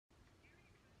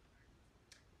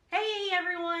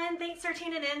everyone, thanks for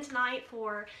tuning in tonight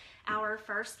for our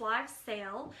first live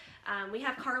sale. We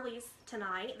have Carly's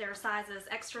tonight. They're sizes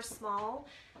extra small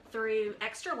through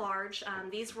extra large.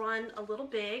 These run a little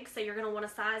big, so you're going to want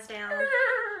to size down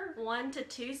 1 to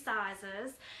 2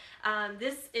 sizes.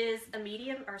 This is a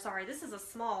medium, or sorry, this is a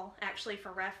small actually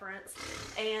for reference,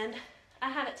 and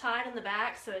I have it tied in the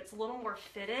back so it's a little more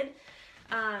fitted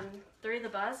through the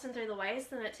bust and through the waist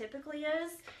than it typically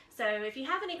is. So if you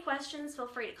have any questions, feel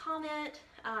free to comment.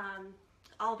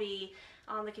 I'll be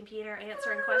on the computer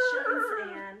answering questions.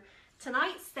 And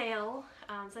tonight's sale,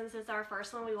 since it's our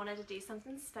first one, we wanted to do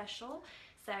something special.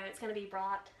 So it's going to be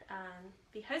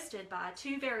be hosted by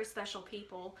 2 very special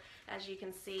people, as you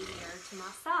can see here to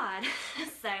my side.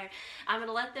 So I'm going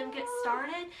to let them get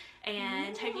started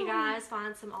and hope you guys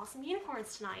find some awesome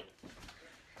unicorns tonight.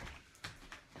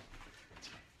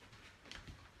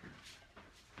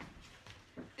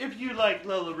 If you like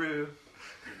LuLaRoe,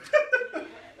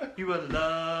 you will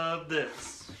love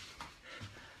this.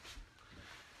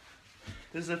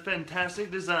 This is a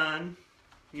fantastic design.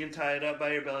 You can tie it up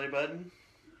by your belly button,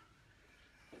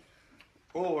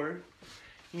 or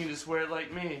you can just wear it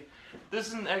like me. This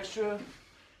is an extra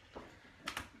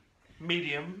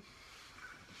medium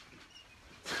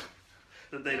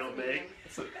that they don't make.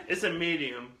 It's a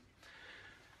medium.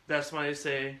 That's why I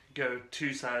say go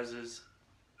 2 sizes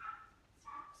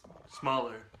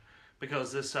smaller,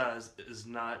 because this size is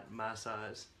not my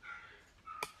size.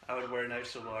 I would wear an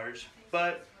extra large,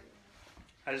 but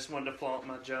I just wanted to flaunt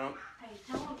my jump. Hey,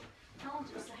 tell them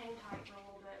just to hang tight for a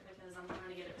little bit because I'm trying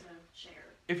to get it to share.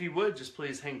 If you would, just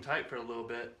please hang tight for a little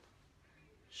bit.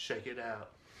 Shake it out.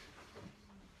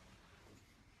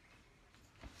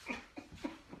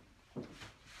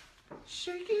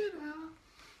 Shake it out.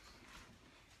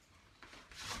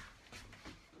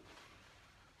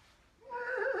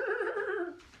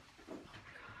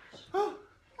 Oh,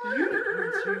 the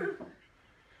unicorn's here.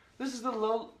 This is the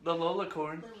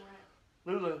LuLacorn.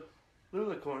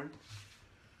 LuLacorn.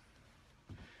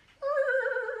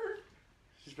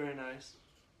 She's very nice.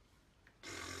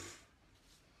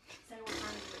 So we're trying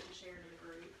to get it to share to the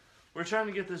group. We're trying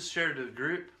to get this shared to the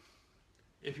group.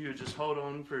 If you would just hold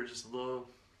on for just a little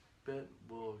bit,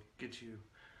 we'll get you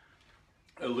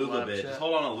a Lula bit. Just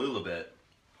hold on a Lula bit.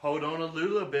 Hold on a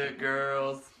Lula bit,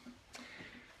 girls.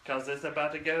 Because it's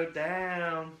about to go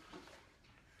down.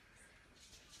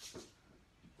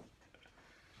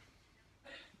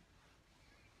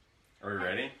 Are we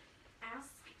ready? Ask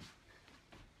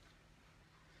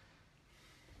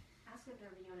if they're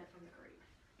viewing it from the group.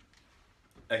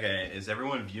 Okay, is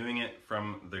everyone viewing it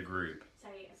from the group?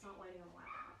 Say it's not loading on the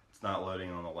laptop. It's not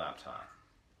loading on the laptop.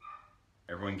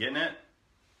 Everyone getting it?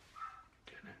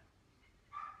 Getting it.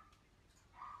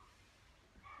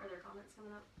 Are there comments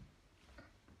coming up?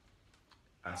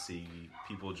 I see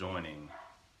people joining.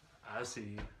 I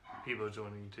see people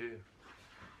joining too.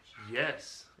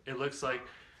 Yes, it looks like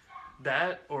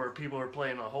that, or people are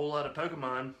playing a whole lot of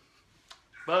Pokemon.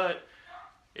 But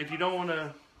if you don't want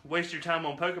to waste your time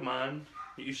on Pokemon,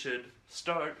 you should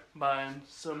start buying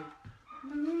some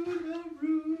LuLaRoe.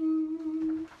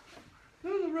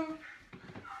 LuLaRoe.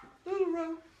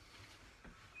 LuLaRoe.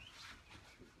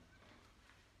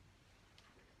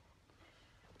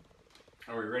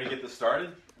 Are we ready to get this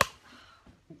started?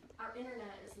 Our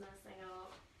internet is messing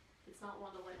up. It's not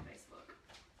wanting to load Facebook.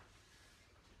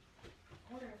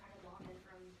 I wonder if I could log in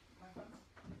from my phone.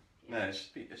 No,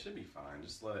 it should be fine.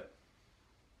 Just let it.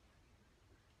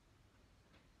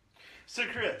 So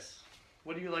Chris,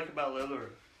 what do you like about LuLaRoe?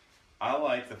 I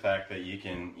like the fact that you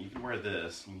can wear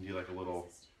this. You can do like a little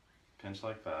pinch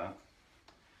like that,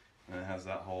 and it has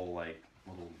that whole like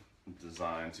little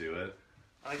design to it.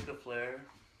 I like the flare.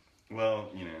 Well,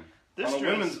 you know, This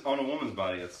on a woman's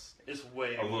body, it's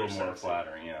way a little more sexy.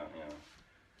 flattering. Yeah, yeah.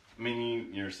 I mean,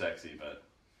 you're sexy, but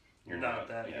you're not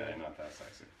that yeah, good. you're not that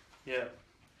sexy. Yeah.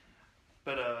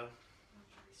 But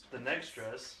the next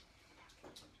dress.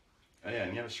 Oh yeah,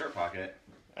 and you have a shirt pocket.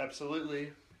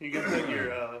 Absolutely. You can put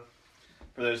your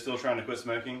For those still trying to quit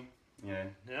smoking, you know,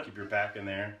 Yep. keep your pack in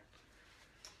there,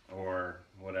 or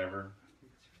whatever.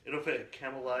 it'll fit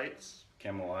Camel Lights,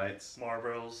 Camel lights.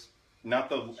 Marlboros. Not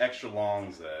the extra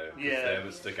longs though. 'Cause Yeah, they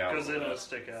would stick out. a because little it'll bit.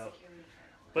 stick out.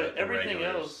 But But the everything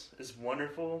regulars- else is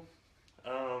wonderful.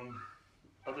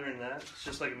 Other than that, it's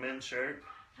just like a men's shirt.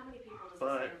 How many people does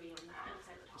But- this interview on that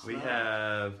inside the top? We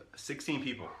have 16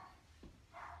 people.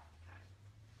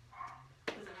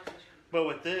 Does it have the- But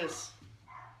with this,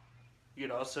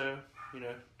 you'd also,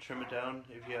 trim it down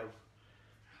if you have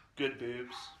good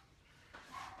boobs.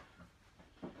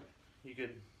 You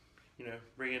could,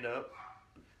 bring it up,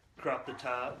 crop the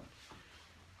top,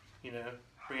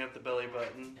 Bring up the belly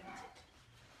button.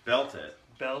 Belt it.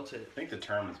 Belt it. I think the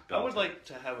term is belt. I would like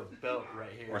to have a belt right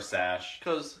here. Or sash.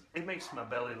 Because it makes my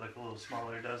belly look a little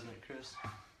smaller, doesn't it, Chris?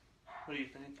 What do you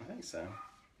think? I think so.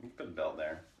 You can put a belt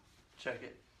there. Check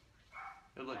it.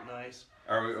 It'll look nice.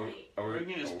 Are we Or you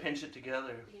can just pinch it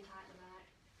together. You can tie it in the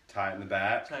back. tie it in the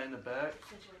back? Tie in the back.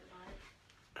 Essentially the butt.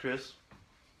 Chris?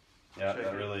 Yeah, Check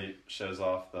that it. really shows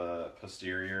off the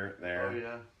posterior there. Oh,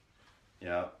 yeah.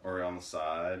 Yeah, or on the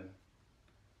side.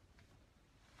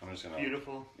 I'm just gonna.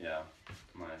 Beautiful. Yeah,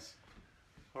 nice.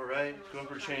 All right, And we're going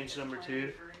for still trying change to number get 2. the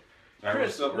group. All right,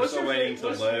 Chris, we're what's still your waiting fa- to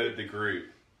what's load your- the group.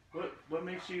 What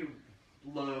makes you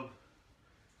love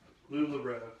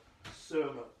LuLaRoe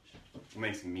so much? What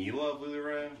makes me love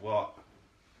LuLaRoe? Well,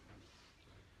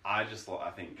 I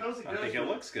think Because it I think goes it with-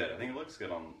 looks good. I think it looks good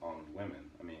on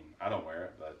women. I mean, I don't wear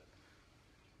it, but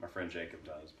my friend Jacob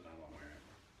does, but I don't wear it.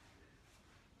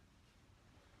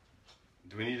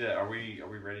 Do we need to? Are we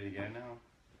ready to go now?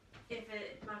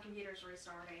 My computer's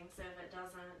restarting, so if it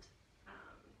doesn't,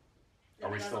 if Are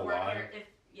we it doesn't still work live?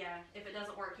 if it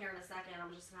doesn't work here in a second,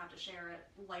 I'm just gonna have to share it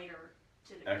later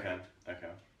to the Okay. group.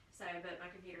 Okay. So, but my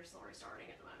computer's still restarting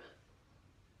at the moment.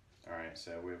 All right.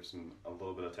 So we have a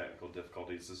little bit of technical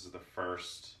difficulties. This is the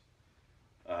first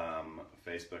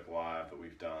Facebook Live that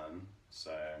we've done,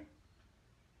 so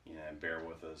bear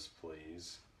with us,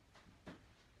 please.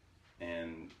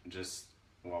 And just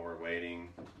while we're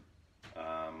waiting,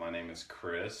 my name is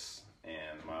Chris,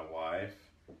 and my wife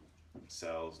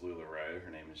sells LuLaRoe.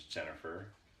 Her name is Jennifer.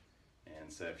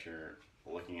 And so if you're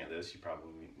looking at this, you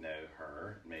probably know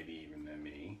her, maybe even know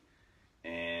me.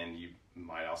 And you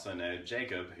might also know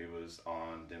Jacob, who was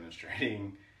on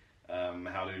demonstrating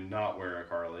how to not wear a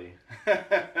Carly.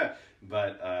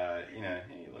 But,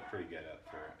 he looked pretty good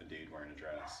for a dude wearing a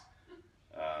dress.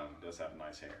 Does have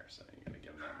nice hair, so you gotta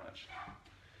give him that much.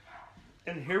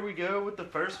 And here we go with the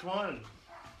first one.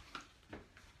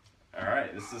 All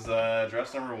right, this is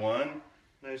dress number 1.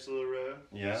 Nice LuLaRoe.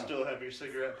 Yeah. Still have your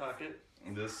cigarette pocket.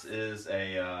 This is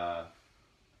a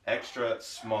extra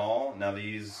small. Now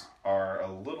these are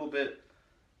a little bit,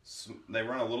 they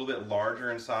run a little bit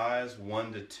larger in size,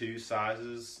 1 to 2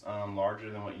 sizes larger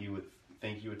than what you would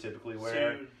think you would typically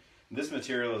wear. So, This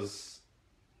material is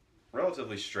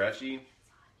relatively stretchy,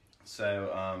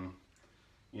 so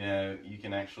you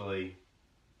can actually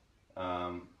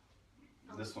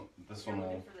this one You're will.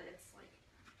 looking for it's like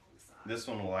on the side. This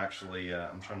one will actually,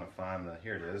 I'm trying to find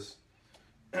here it is.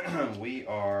 We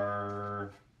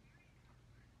are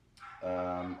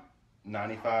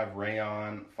 95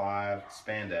 rayon, 5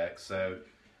 spandex. So,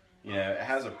 it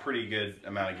has a pretty good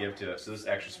amount of give to it. So this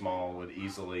extra small would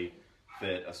easily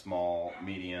fit a small,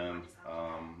 medium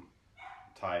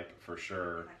type for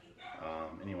sure.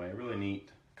 Anyway, really neat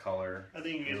color. I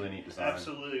think you really can neat design.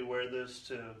 absolutely wear this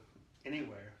to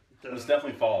anywhere. It's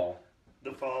definitely fall.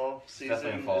 The fall It's season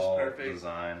definitely a fall is perfect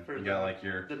design. for You got like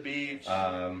your the beach.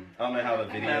 I don't know how the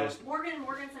videos. Morgan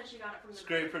said she got it from the It's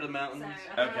great for the mountains.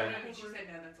 So, Okay. I think She we're said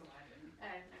good. no, that's a lie. Oh,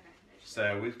 okay.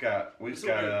 So we've got This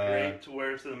will be great to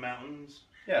wear to the mountains.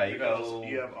 yeah, you got a because little.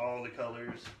 you have all the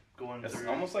colors going It's through.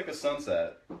 almost like a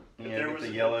sunset. If You there know, was get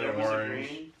the a- yellow, if there was a orange.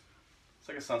 green, It's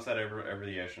like a sunset over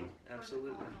the ocean.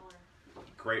 absolutely.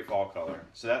 Great fall color.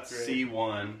 So that's Great.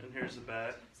 C1, And here's the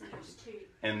back. So there's 2.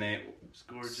 and they It's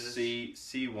gorgeous.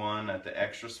 C1 at the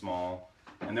extra small,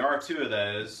 and there are 2 of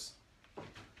those.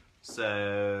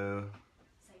 So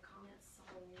Say comment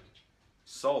sold.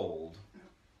 sold.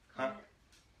 Huh? Comment,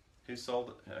 Who sold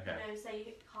it? Okay. No,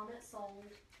 say comment sold.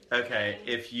 Okay.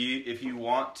 If you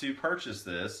want to purchase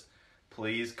this,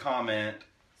 please comment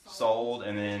sold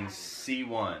and then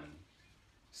C1.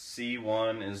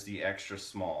 C1 is the extra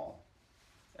small.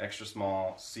 Extra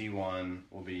small C1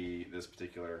 will be this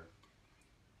particular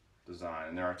design,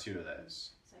 and there are 2 of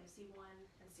those. So C1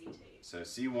 and C2. So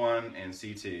C1 and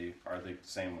C2 are the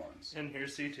same ones. And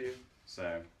here's C2.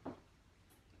 So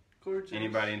Gorgeous.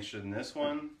 anybody interested in this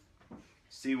one?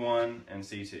 C1 and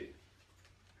C2.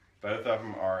 Both of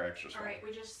them are extra small. All right,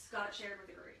 we just got it shared with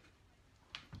the group.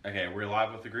 Okay, we're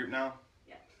live with the group now?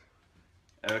 Yeah.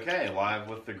 Okay, live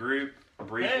with the group.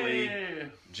 Briefly, Hey!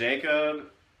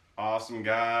 Jacob, awesome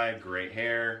guy, great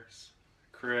hair.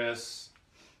 Chris,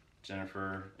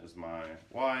 Jennifer is my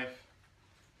wife.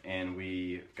 And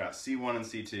we got C1 and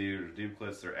C2, they're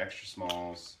duplets, they're extra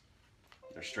smalls.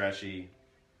 They're stretchy.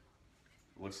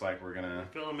 Looks like we're gonna...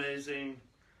 I feel amazing.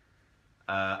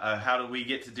 how did we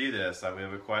get to do this? We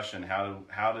have a question.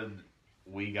 How did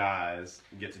we guys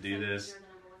get to do So this? You're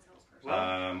the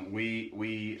number 1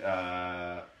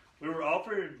 salesperson. We were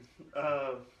offered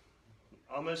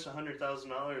almost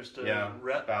 $100,000 to Yeah,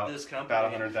 rep about this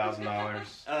company.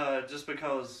 $100,000. Just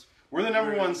because We're the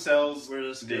number one sales We're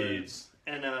just dudes.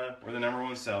 And We're the number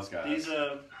one sales guys.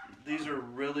 these are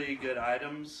really good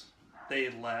items. They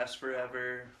last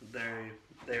forever.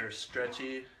 They're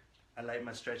stretchy. I like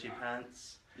my stretchy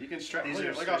pants. You can stretch. These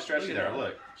Look are how stretchy look they at are. that.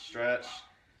 Look, stretch.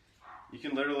 You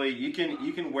can literally, you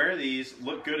can wear these,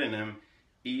 look good in them,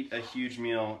 eat a huge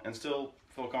meal, and still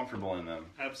feel comfortable in them.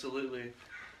 Absolutely.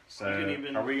 So, You can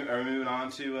even- are we moving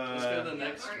on to Let's go to the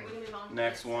next Alright, one. we can move on to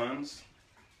next this. ones?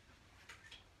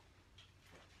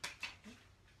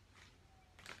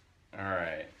 All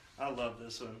right. I love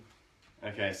this one.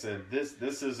 Okay, so this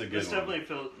is a good This one.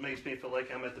 definitely makes me feel like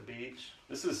I'm at the beach.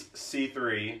 This is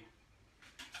C3,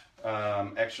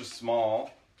 extra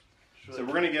small. So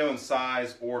we're gonna go in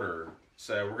size order.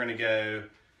 So we're gonna go,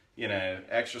 you know,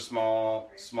 extra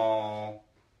small, small,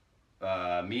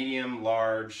 medium,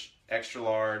 large, extra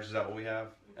large. Is that what we have?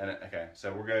 And okay,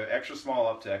 so we'll go extra small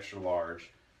up to extra large.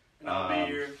 And I'll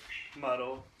be your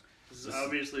model. This is this-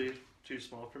 obviously too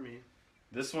small for me.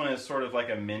 This one is sort of like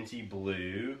a minty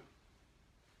blue.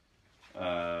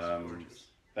 Gorgeous.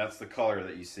 That's the color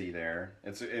that you see there.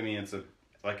 It's a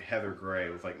like heather gray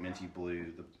with like minty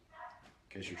blue. In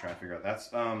case you're trying to figure out, that's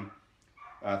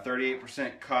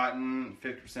 38% cotton,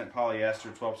 50%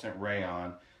 polyester, 12%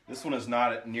 rayon. This one is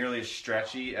not nearly as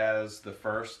stretchy as the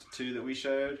first two that we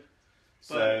showed.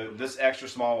 So this extra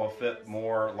small will fit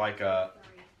more like a.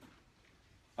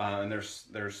 And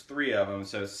there's 3 of them.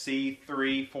 So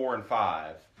C3, 4, and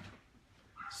 5.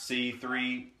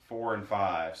 C3, 4, and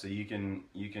 5. So you can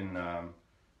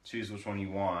choose which one you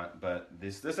want. But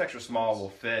this extra small will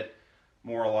fit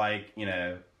more like, you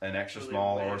know, an extra Really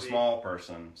small or a wavy. small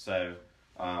person. So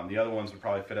the other ones would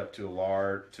probably fit up to a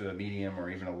large, to a medium, or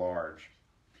even a large.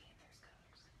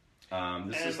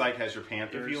 This is And like has your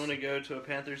Panthers. If you want to go to a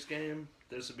Panthers game,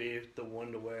 this would be the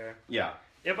one to wear. Yeah,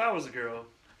 If I was a girl,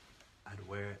 I'd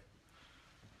wear it.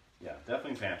 yeah,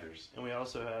 definitely Panthers. And we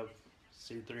also have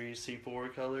C3,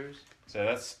 C4 colors. So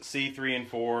that's C3 and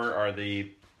 4 are the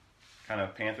kind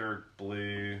of panther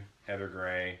blue, heather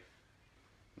gray.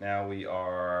 Now we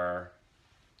are.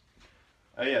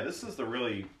 Oh yeah, this is the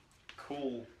really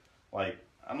cool. Like,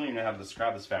 I don't even know how to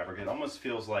describe this fabric. It almost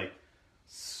feels like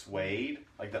suede,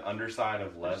 like the underside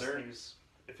of leather.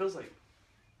 It feels like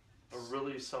a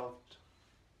really soft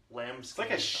lambskin. It's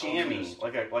like a chamois,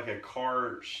 almost. like a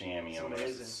car chamois It's almost.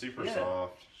 amazing. It's super Yeah.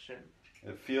 soft. Sham-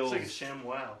 It feels It's like a sham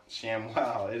wow.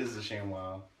 ShamWow. It is a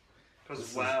ShamWow. Because This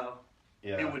is- wow,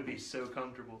 Yeah. it would be so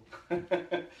comfortable.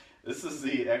 This is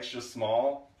the extra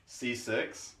small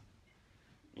C6.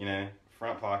 You know,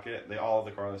 front pocket. All of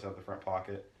the Carlys have the front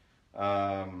pocket.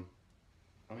 Let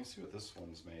me see what this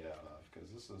one's made out of, because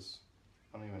this is,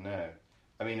 I don't even know.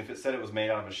 I mean, if it said it was made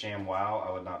out of a ShamWow,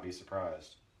 I would not be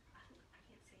surprised.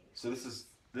 So this is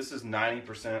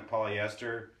 90%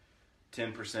 polyester,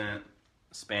 10%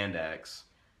 spandex.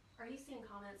 Are you seeing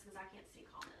comments? Because I can't see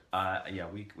comments. Yeah,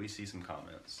 we see some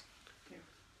comments.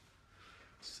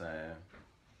 So,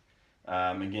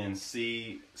 again,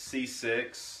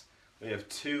 C6. We have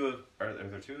 2 of. Are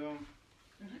there 2 of them?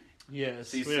 Yes.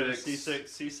 C6. We have C6,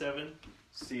 C7.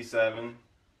 C7.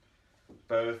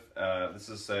 Both. This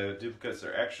is so duplicates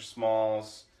are extra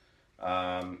smalls.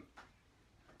 The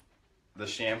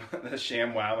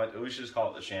ShamWow. We should just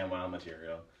call it the ShamWow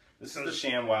material. This is the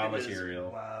ShamWow It is-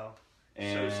 material. Wow.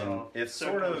 And So soft. it's So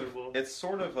sort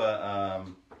of comfortable.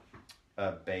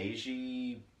 a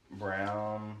beigey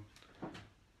brown.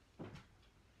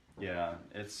 Yeah,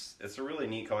 it's a really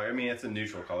neat color. I mean, it's a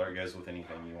neutral color. It goes with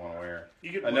anything you want to wear.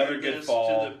 You could Another wear good this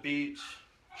fall. to the beach,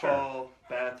 Sure. fall,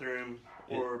 bathroom,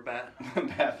 or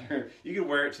Bathroom. You could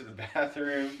wear it to the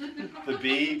bathroom, the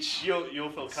beach.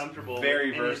 You'll feel comfortable. Very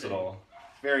with anything. versatile.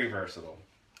 Very versatile.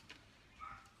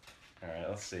 All right,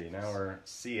 let's see. Now we're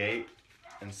C8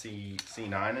 and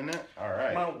C9 in it. All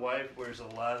right. My wife wears a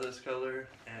lot of this color,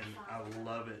 and I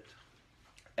love it.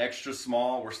 Extra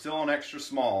small. We're still on extra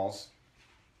smalls.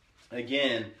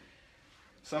 Again,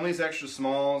 some of these extra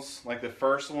smalls, like the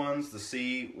first ones, the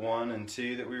C1 and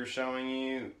 2 that we were showing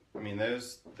you, I mean,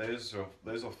 those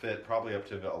will fit probably up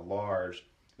to a large.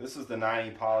 This is the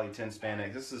 90 poly 10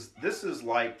 spandex. This is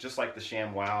like just like the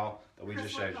ShamWow that we Chris,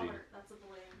 just what showed you. color? That's a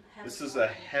blue. Heather This is blue. a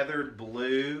heathered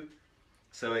blue,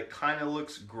 so it kind of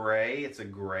looks gray. It's a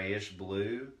grayish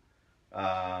blue,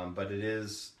 but it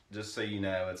is, just so you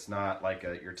know, it's not like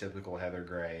your typical heather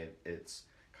gray. It's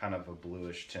kind of a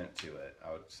bluish tint to it.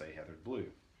 I would say heathered blue.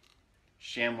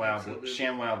 ShamWow blue. Absolutely.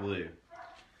 ShamWow blue.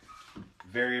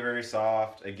 Very, very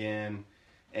soft. Again,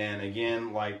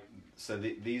 like so.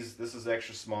 This is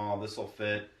extra small. This will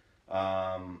fit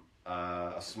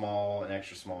a small and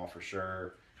extra small for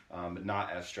sure, but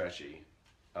not as stretchy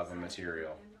of a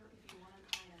material.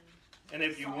 And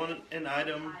if you want an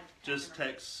item, just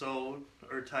text sold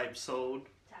or type sold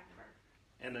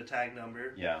and the tag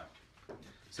number. Yeah.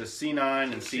 So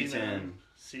C9 and C10.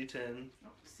 C10.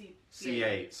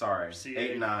 C8, sorry. C8.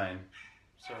 8 and 9.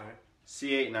 Sorry.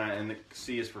 C8, 9, and the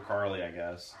C is for Carly, I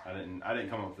guess. I didn't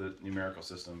come up with the numerical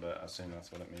system, but I assume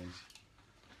that's what it means.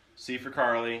 C for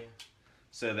Carly.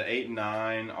 So the 8 and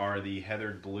 9 are the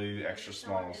heathered blue extra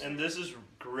smalls. And this is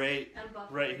great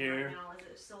right here.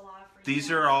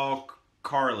 These are all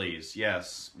Carly's.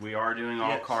 Yes, we are doing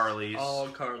all Carly's. All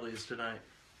Carly's tonight.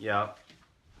 Yep.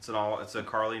 It's a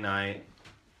Carly night.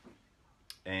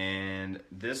 And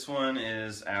this one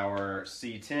is our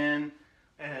C10.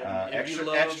 And if you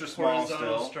love extra small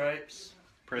horizontal still. Stripes,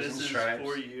 Prison this stripes. is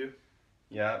for you.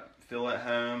 Yep. Feel at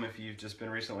home if you've just been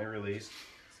recently released.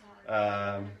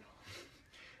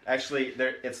 Actually,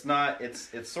 it's not.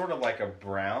 It's sort of like a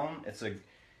brown.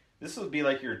 This would be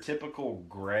like your typical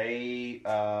gray,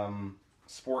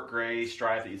 sport gray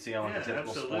stripe that you'd see on like a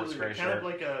typical sports gray shirt. Kind of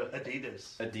like a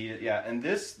Adidas. Adidas, yeah. And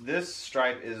this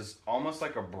stripe is almost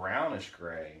like a brownish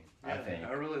gray. Yeah, I think.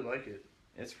 I really like it.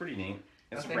 It's pretty neat.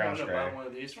 It's I a think brownish I'm gonna gray. buy one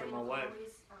of these for my wife.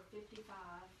 Carly's are $55.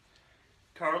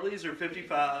 Carly's are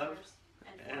 $55,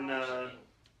 and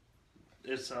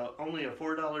it's only a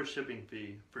 $4 shipping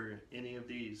fee for any of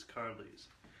these Carly's.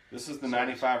 This is the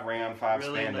 95 round 5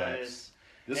 really spandex. Nice.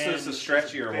 This And is the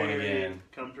stretchier one very again.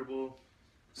 Comfortable.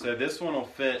 So this one will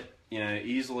fit,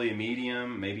 easily a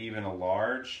medium, maybe even a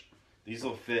large. These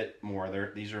will fit more.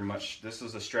 These are much. This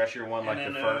is a stretchier one, like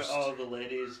and the I know first. all the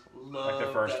ladies love like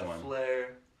the first that one.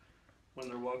 flare when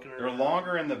they're walking around. They're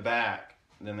longer in the back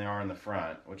than they are in the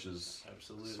front, which is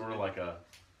Absolutely. sort of like a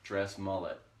dress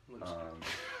mullet.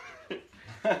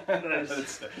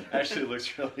 Nice. It actually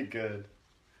looks really good.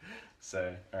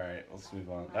 So, all right, let's move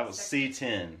on. That was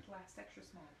C10. Last extra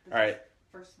small. All right.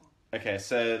 First small. Okay,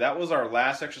 so that was our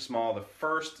last extra small. The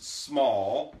first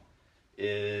small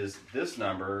is this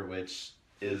number, which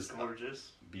is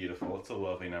gorgeous. Beautiful. It's a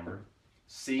lovely number.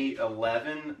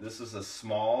 C11. This is a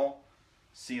small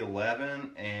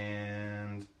C11,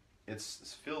 and it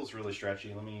feels really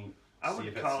stretchy. Let me I see would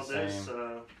if it's call the this.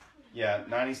 same. Yeah,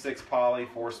 96 poly,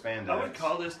 4 spandex. I would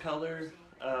call this color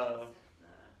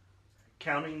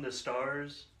counting the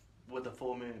stars with a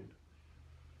full moon.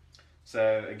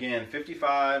 So again,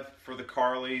 55 for the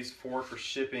Carly's, 4 for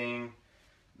shipping.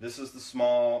 This is the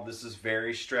small. This is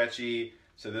very stretchy.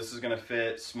 So this is going to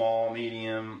fit small,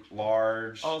 medium,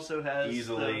 large. Also has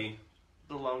easily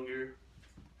the longer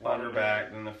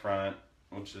back than the front,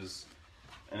 which is,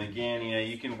 and again,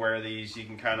 you can wear these. You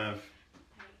can kind of,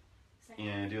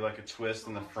 do like a twist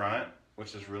in the front,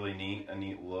 which is really neat, a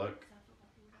neat look.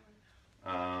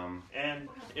 And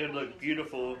it would look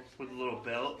beautiful with a little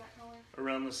belt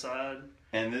around the side.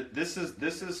 And this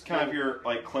is kind of your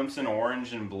like Clemson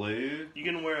orange and blue. You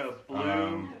can wear a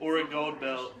blue or a gold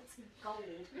belt.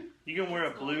 You can wear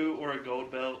a blue or a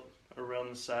gold belt around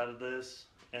the side of this,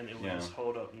 and it will just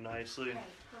hold up nicely.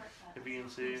 If you can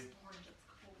see, It's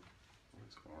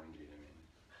orangey to me.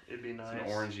 it'd be nice. It's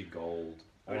an orangey gold.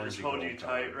 Or just Orangey hold gold you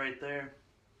color. tight right there.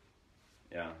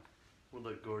 Yeah. Would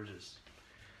look gorgeous.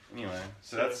 Anyway,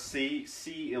 so that's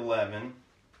C11.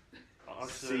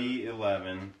 Also,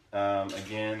 C11.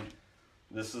 Again,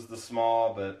 this is the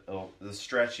small, but the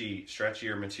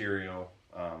stretchier material.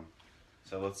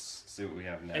 So let's see what we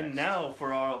have next. and now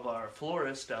for all of our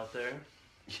florists out there,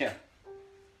 Yeah.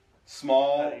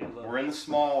 Small. How do you look? We're in the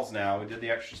smalls now. We did the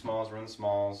extra smalls. We're in the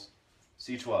smalls.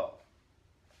 C12.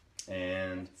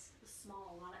 And It's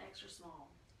small, not an extra small.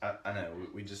 I know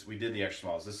we did the extra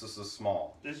smalls. This is a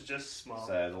small. this is just small.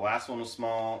 So the last one was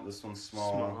small. This one's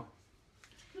small.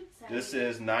 So This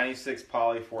is 96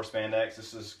 poly 4 spandex.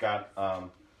 This has got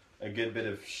a good bit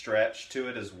of stretch to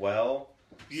it as well.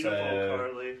 Beautiful, So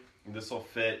Carly. this will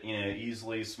fit,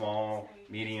 easily small,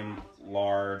 medium,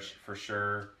 large for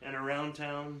sure. And around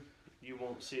town, you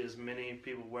won't see as many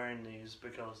people wearing these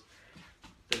because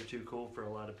they're too cool for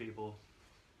a lot of people.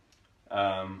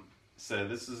 So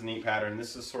this is a neat pattern.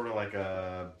 This is sort of like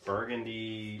a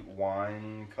burgundy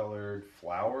wine colored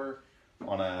flower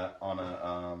on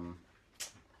a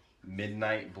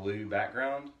midnight blue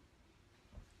background.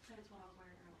 that is what I was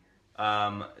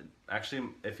wearing earlier. Actually,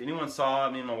 if anyone saw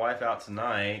me and my wife out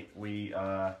tonight,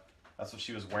 that's what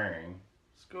she was wearing.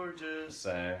 It's gorgeous.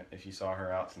 So if you saw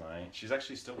her out tonight, she's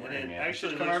actually still And wearing it it.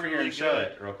 actually Just come looks over here really and show good.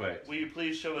 it real quick. Will you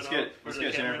please show it Let's off get for the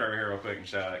Jennifer camera? over here real quick and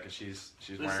show it because she's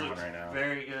This wearing one looks right now.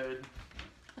 very good.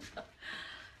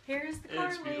 Here's the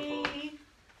It's Carly. beautiful.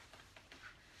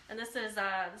 And this is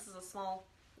a small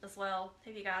as well.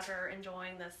 Hope you guys are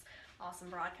enjoying this awesome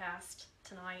broadcast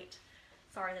tonight.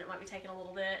 Sorry that it might be taking a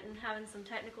little bit and having some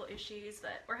technical issues,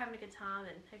 but we're having a good time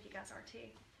and hope you guys are too.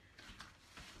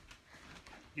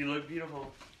 You look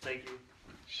beautiful. Thank you.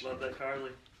 Love that,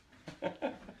 Carly.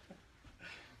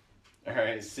 All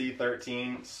right,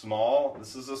 C13, small.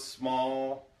 This is a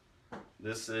small.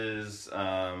 This is Teal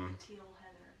heather.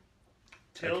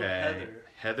 Teal heather.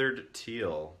 Heathered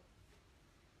teal.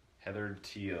 Heathered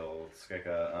teal. It's like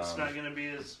a. It's not gonna be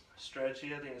as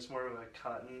stretchy. I think it's more of a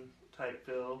cotton type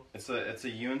feel. It's a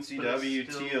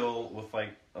UNCW teal with like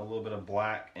a little bit of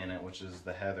black in it, which is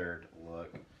the heathered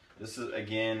look. This is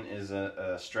again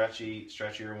a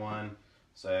stretchier one,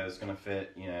 so it's gonna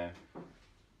fit, you know.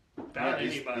 About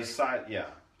anybody. These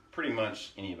pretty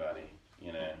much anybody,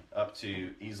 you know, up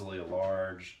to easily a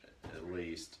large at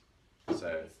least.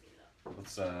 So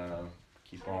let's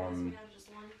keep on.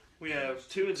 We have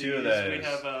two of these. Two of those. We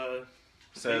have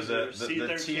So the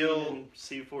C13 teal and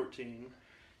C14.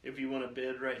 If you want to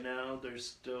bid right now, there's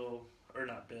still, or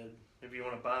not bid. If you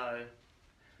want to buy,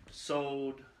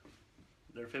 sold.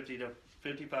 They're $50 to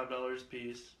 $55 a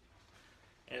piece,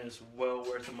 and it's well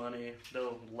worth the money.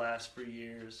 They'll last for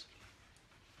years.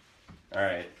 All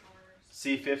right,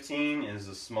 C15 is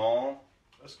a small.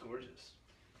 That's gorgeous.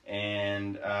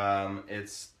 And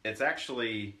it's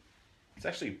actually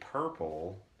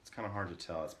purple. It's kind of hard to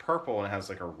tell. It's purple and it has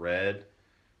like a red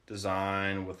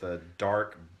design with a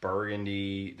dark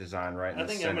burgundy design right in the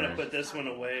center. I think I'm gonna put this one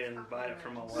away and buy it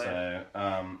from my wife.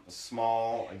 So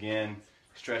small again,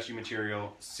 stretchy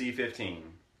material. C15.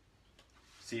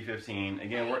 C15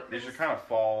 again. These are kind of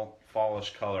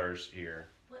fallish colors here.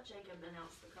 Let Jacob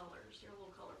announce the colors. You're a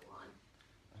little colorblind.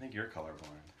 I think you're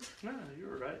colorblind. No, you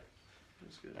were right.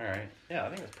 That's good. All right. Yeah, I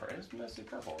think it's mostly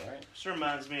purple, right? This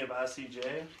reminds me of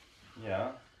ICJ.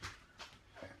 Yeah.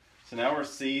 So now we're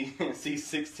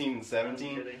C16 and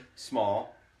 17.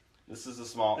 Small. This is a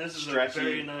small. This is stretchy. a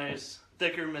very nice,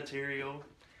 thicker material.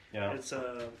 Yeah. It's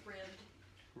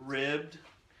ribbed.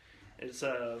 It's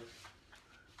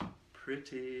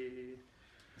pretty.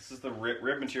 This is the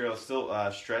rib material. It's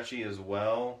still stretchy as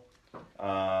well.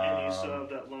 And you still have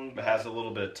that long. But has a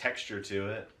little bit of texture to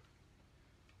it.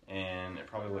 And it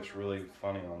probably looks really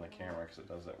funny on the camera because it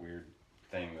does that weird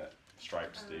thing that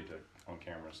stripes do on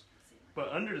cameras.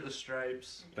 But under the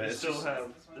stripes, but you still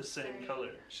have the same color.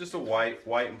 It's just a white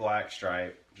and black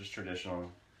stripe, just traditional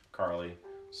Carly.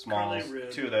 Smalls, Carly rib.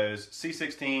 Two of those,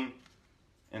 C16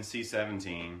 and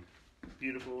C17.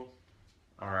 Beautiful.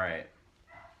 All right.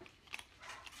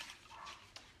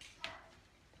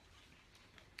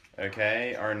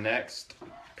 Okay, our next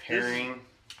pairing.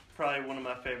 Probably one of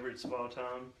my favorites of all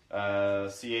time.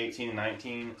 C18 and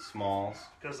 19, smalls.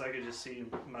 Because I could just see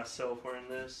myself wearing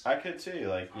this. I could too,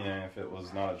 like, you know, if it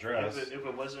was not a dress. If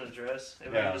it wasn't a dress,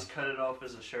 if I could just cut it off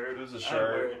as a shirt. If it was a I'd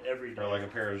shirt, wear it every day. Or like a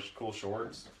pair of cool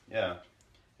shorts. Yeah.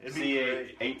 It'd be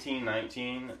great. C18,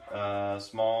 19,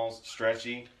 smalls,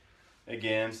 stretchy.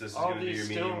 Again, so this is going to be your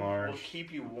medium large. Will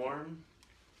keep you warm,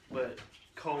 but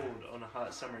cold on a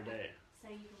hot summer day. So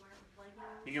you can wear it with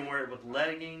leggings. You can wear it with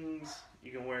leggings.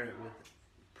 You can wear it with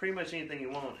pretty much anything you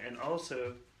want, and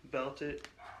also belt it.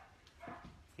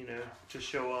 You know, to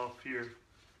show off your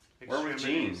Wear with extremities.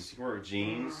 jeans. You can wear with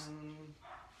jeans.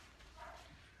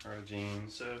 Wear with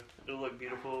jeans. So it'll look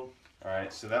beautiful. All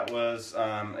right, so that was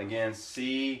again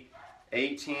C18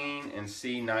 and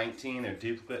C19. They're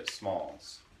duplicate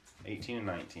smalls. 18 and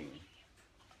 19.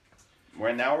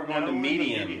 Now we're going to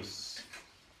mediums.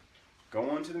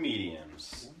 Going to the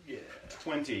mediums. Yeah.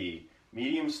 20.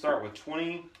 Mediums start with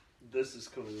 20. This is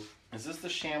cool. Is this the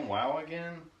ShamWow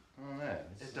again? I don't know.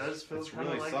 It does feel It's kinda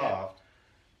really like soft.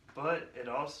 But it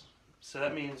also, so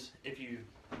that means if you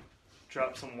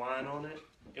drop some wine on it,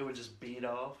 it would just bead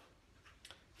off.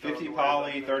 50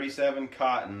 poly, 37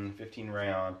 cotton, 15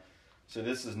 rayon. So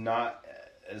this is not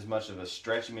as much of a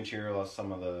stretchy material as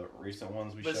some of the recent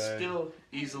ones we showed. But still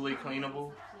easily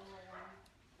cleanable.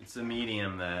 It's a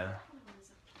medium though.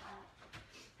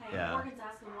 Hey, Yeah. Morgan's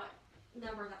asking what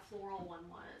number that floral one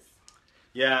was.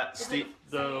 Yeah, Is Steve.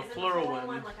 The floral one.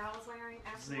 Like I was wearing.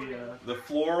 The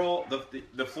floral,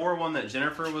 the floral one that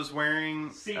Jennifer was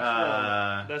wearing.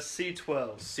 C12. That's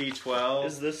C12. C12.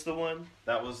 Is this the one?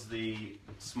 That was the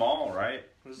small, right?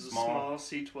 This is a small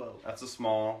C12. That's a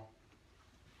small.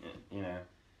 You know,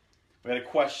 we had a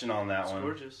question on that It's one.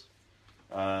 gorgeous.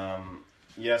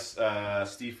 Yes,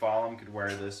 Steve Follum could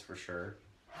wear this for sure.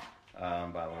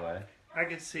 By the way, I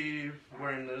could see you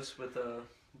wearing this with a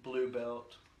blue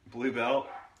belt. blue belt.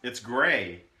 It's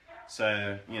gray,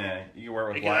 so you know you can wear it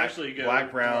with It can actually go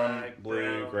black, brown, black,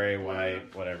 blue, brown, gray, blue.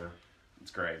 white, whatever.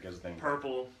 It's gray. It goes with anything.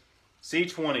 Purple.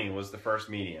 C20 was the first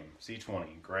medium.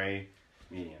 C20, gray,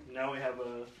 medium. Now we have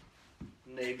a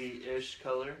navy-ish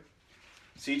color.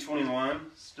 C21.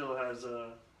 Still has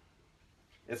a...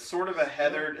 It's sort of a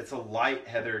heathered, it's a light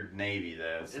heathered navy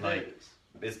though. It's is.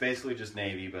 It's basically just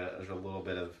navy, but there's a little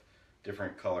bit of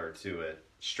different color to it.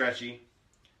 Stretchy.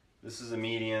 This is a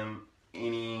medium.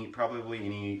 Probably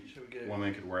any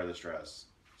woman could wear this dress.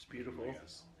 It's beautiful.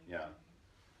 Yeah.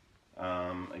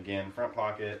 Again, front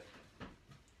pocket.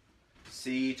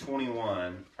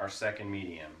 C21, our second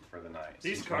medium for the night.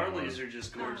 These C21. Carlys are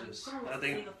just gorgeous. I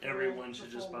think everyone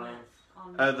should just buy them.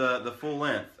 The full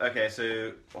length. Okay,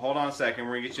 so hold on a second.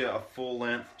 We're gonna get you a full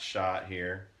length shot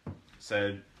here.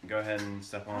 So go ahead and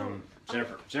step on.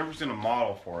 Jennifer's gonna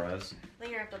model for us. I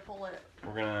think you have to pull it.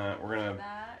 We're gonna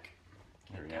back.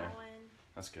 There we Keep go. going.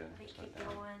 That's good. I think keep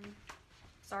going.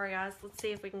 Sorry guys. Let's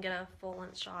see if we can get a full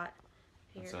length shot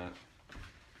here. That's it.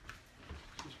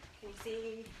 Can you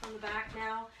see on the back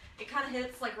now? It kind of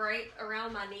hits like right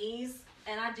around my knees,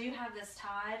 and I do have this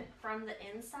tied from the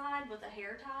inside with a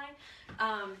hair tie.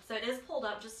 So it is pulled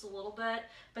up just a little bit,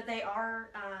 but they are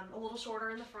a little shorter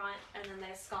in the front, and then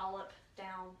they scallop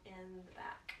down in the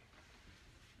back.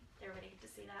 Everybody get to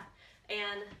see that.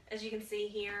 And as you can see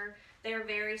here, they are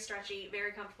very stretchy,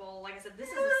 very comfortable. Like I said, this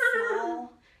is a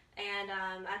small, and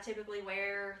I typically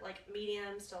wear like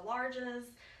mediums to larges.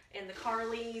 And the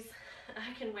Carlys,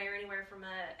 I can wear anywhere from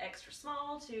a extra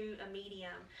small to a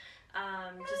medium.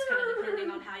 Just kind of depending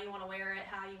on how you want to wear it,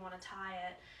 how you want to tie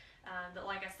it. But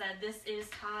like I said, this is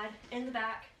tied in the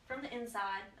back from the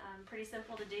inside. Pretty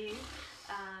simple to do.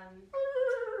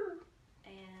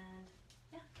 And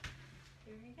yeah,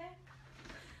 here you go.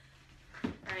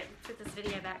 Alright, let's put this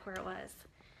video back where it was.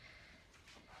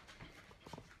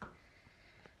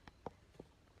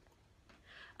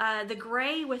 The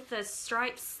gray with the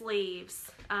striped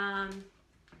sleeves,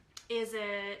 is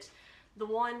it the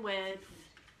one with,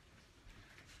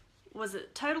 was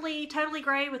it totally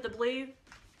gray with the blue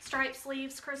striped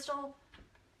sleeves, Crystal?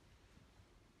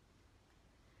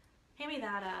 Hand me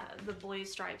that, the blue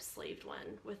striped sleeved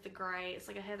one with the gray. It's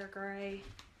like a heather gray.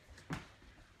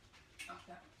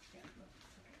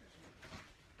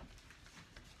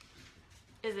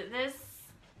 Is it this?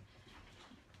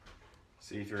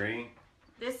 C3.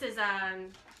 This is,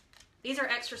 these are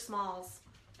extra smalls,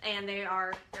 and there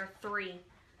are 3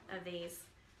 of these.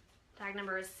 Tag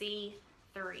number is C3.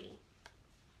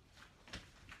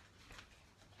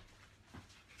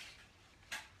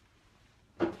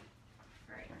 Alright,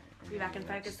 be back in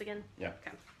focus again? Yeah.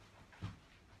 Okay.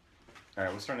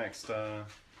 Alright, what's our next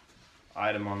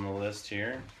item on the list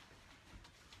here?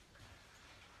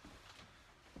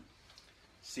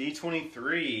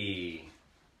 C23.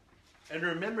 And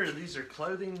remember, these are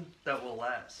clothing that will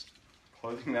last.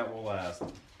 Clothing that will last.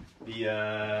 The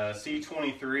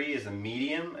C23 is a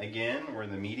medium. Again, we're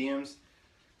in the mediums.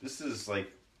 This is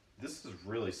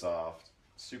really soft.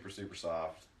 Super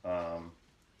soft.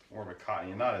 More of a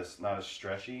cotton. Not as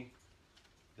stretchy.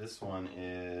 This one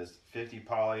is 50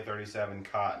 poly, 37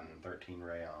 cotton, 13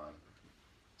 rayon.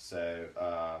 So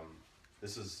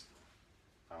this is,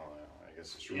 I don't know, I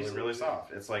guess it's really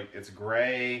soft. It's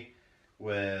gray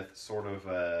with sort of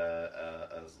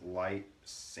a light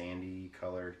sandy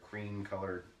colored, cream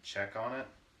colored check on it.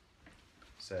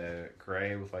 So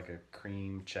gray with like a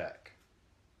cream check.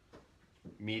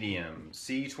 Medium,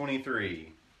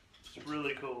 C23. It's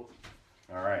really cool.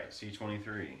 All right,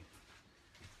 C23.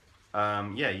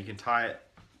 Yeah, you can tie it.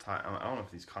 I don't know if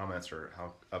these comments are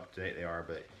how up to date they are,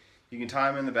 but you can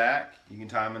tie them in the back. You can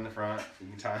tie them in the front. You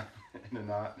can tie them in a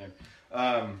knot.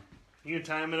 You can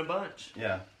tie them in a bunch.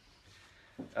 Yeah.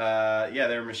 Yeah,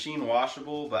 they're machine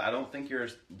washable, but I don't think you're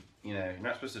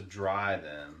not supposed to dry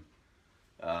them.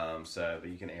 But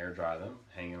you can air dry them,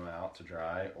 hang them out to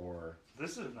dry, or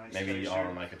this is a nice maybe texture.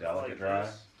 on like a delicate dry.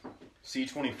 This.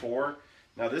 C24.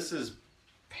 Now this is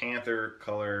Panther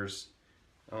colors.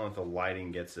 I don't know if the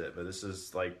lighting gets it, but this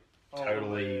is like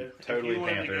totally if you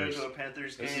wanted Panthers. to go to a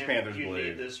Panthers game, This is Panthers you blue.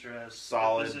 need this dress.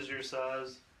 Solid. If this is your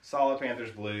size. Solid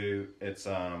Panthers blue. It's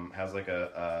has like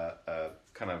a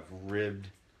kind of ribbed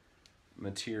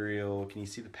material. Can you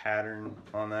see the pattern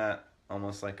on that?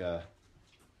 Almost like a,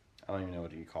 I don't even know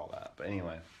what you call that. But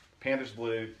anyway, Panthers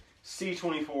blue.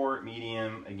 C24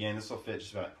 medium. Again, this will fit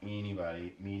just about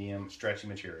anybody. Medium, stretchy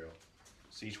material.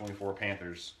 C24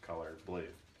 Panthers color blue.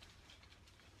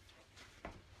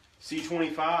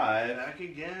 C25. Back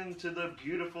again to the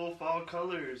beautiful fall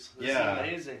colors. This is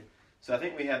amazing. So I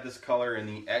think we had this color in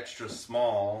the extra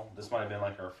small. This might have been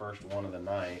like our first one of the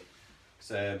night.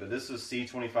 So, but this is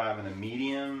C25 in the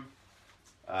medium.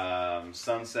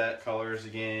 Sunset colors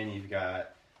again. You've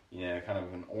got, kind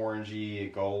of an orangey, a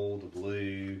gold, a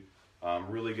blue.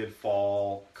 Really good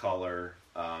fall color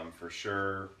for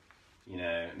sure. You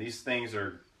know, these things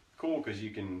are cool because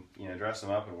you can, you know, dress them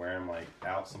up and wear them like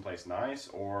out someplace nice,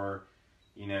 or,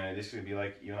 you know, this could be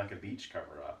like even like a beach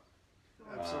cover up.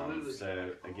 Absolutely.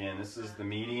 So again, this is the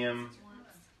medium,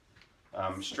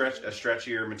 a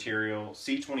stretchier material,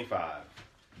 C25.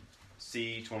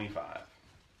 C25.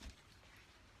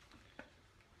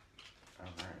 All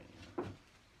right.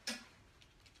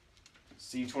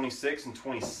 C26 and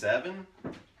 27,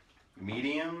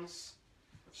 mediums,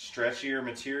 stretchier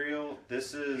material.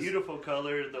 This is Beautiful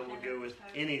color that will go with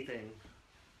anything.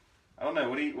 I don't know.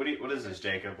 What is this,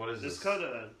 Jacob? What is this? It's called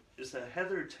it's a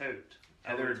heather taupe.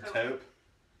 Heathered taupe.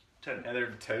 Taupe.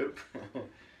 Heathered taupe.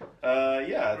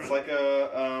 Yeah, it's like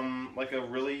a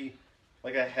really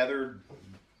like a heathered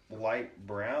light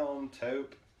brown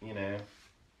taupe. You know,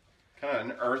 kind of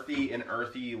an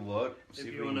earthy look. See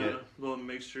If you want a little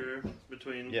mixture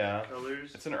between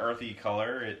colors. It's an earthy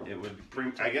color. It would,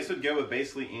 I guess, it would go with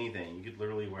basically anything. You could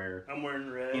literally wear. I'm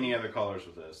wearing red. Any other colors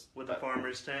with this. With a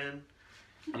farmer's tan.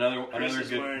 Another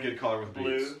good color with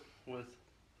blue boots. With.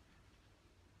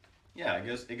 Yeah, it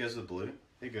goes with blue.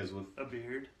 It goes with a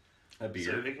beard. A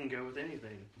beard. So it can go with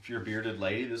anything. If you're a bearded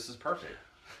lady, this is perfect.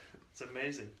 It's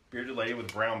amazing. Bearded lady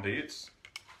with brown boots.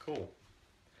 Cool.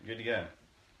 Good to go.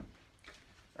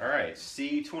 All right,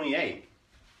 C28.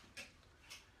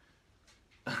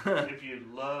 If you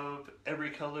love every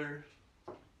color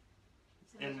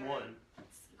in one.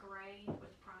 It's gray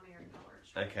with primary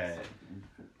colors. Okay.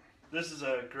 This is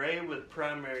a gray with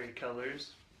primary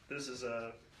colors. This is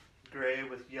a gray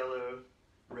with yellow,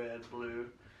 red, blue,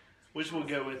 which will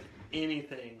go with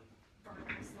anything.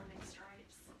 Burmese living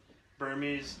stripes.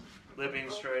 Burmese living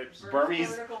stripes.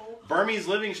 Burmese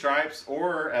living stripes,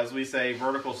 or as we say,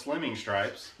 vertical slimming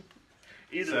stripes.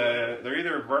 So they're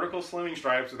either vertical slimming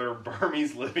stripes or they're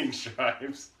Burmese living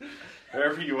stripes.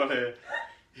 However you want to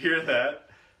hear that.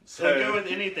 So they'll go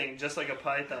with anything, just like a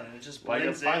python. It just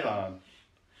blends like a python.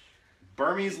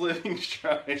 Burmese living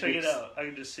stripes. Check it out. I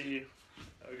can just see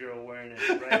a girl wearing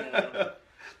it right now.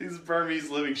 These Burmese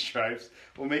living stripes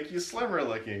will make you slimmer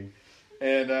looking.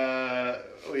 And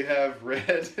we have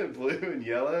red, blue, and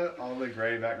yellow on the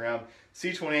gray background.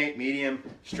 C28 medium,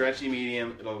 stretchy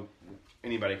medium.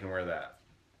 Anybody can wear that.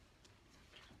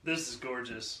 This is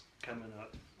gorgeous coming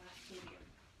up.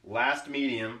 Last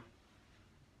medium.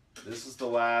 This is the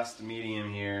last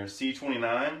medium here.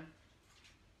 C29.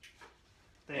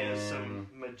 There's some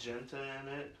magenta in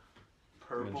it.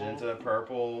 Purple. Magenta,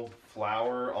 purple,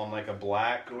 flower on like a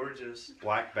black. Gorgeous.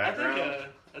 Black background.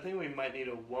 I think we might need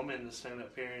a woman to stand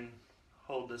up here and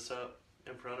hold this up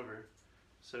in front of her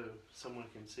so someone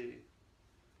can see.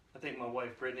 I think my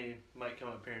wife Brittany might come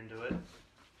up here and do it.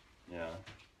 Yeah.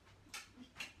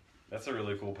 That's a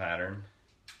really cool pattern.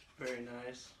 Very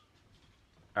nice.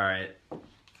 Alright.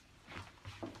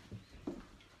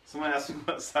 Someone asked me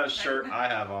what size shirt I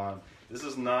have on. This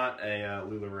is not a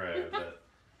LuLaRoe, but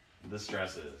this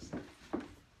dress is.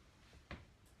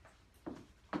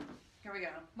 Here we go.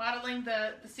 Modeling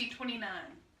the C29.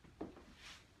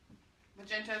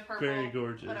 Magenta, purple. Very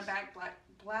gorgeous. On a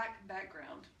black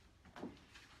background.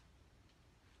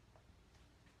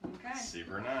 Okay.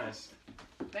 Super nice.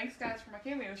 Thanks, guys, for my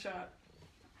cameo shot.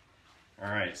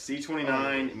 Alright,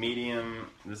 C29, medium.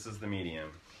 This is the medium.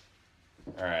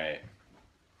 Alright.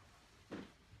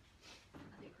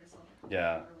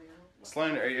 Yeah.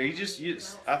 Sloan, are you just...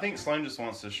 I think Sloan just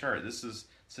wants a shirt. This is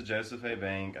a Joseph A.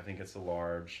 Bank. I think it's a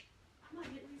large.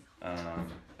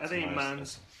 I think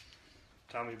mine's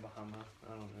Tommy Bahama.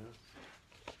 I don't know.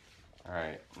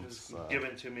 Alright. It was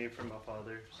given to me from my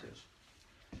father. So.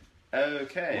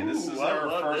 Okay, this is our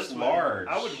first large.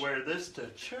 I would wear this to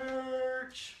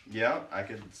church. Yeah, I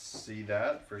could see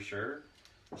that for sure.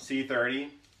 C30.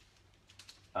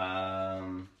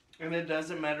 And it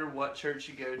doesn't matter what church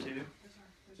you go to.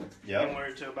 Yeah. You can wear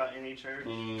it to about any church.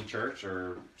 Any church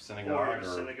or synagogue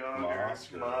or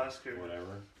mosque or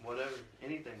whatever. Whatever.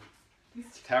 Anything.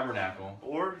 Tabernacle.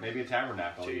 Or maybe a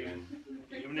tabernacle even.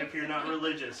 Even if you're not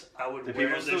religious, I would Do wear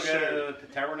people this still shirt. go to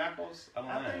tabernacles? I don't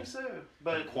know. I think so.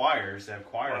 But choirs, they have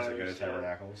choirs that go to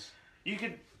tabernacles. You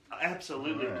could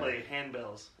absolutely play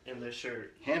handbells in this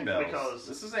shirt. Handbells? Because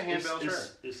this is a handbell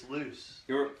shirt. It's loose.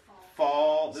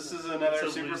 Fall. This is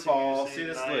another super fall. See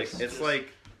this nice. look. It's like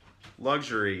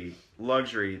luxury.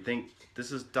 Think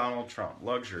this is Donald Trump.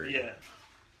 Luxury. Yeah.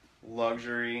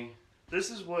 Luxury. This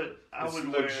is what I would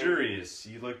luxurious.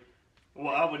 wear. You look.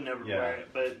 Well, I would never wear it,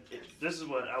 but this is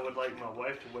what I would like my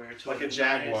wife to wear. To like a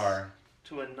Jaguar.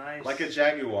 Nice. Like a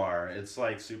Jaguar. It's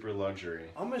like super luxury.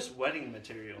 Almost wedding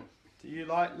material. Do you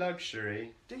like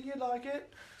luxury? Do you like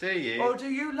it? Do you? Or do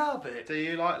you love it? Do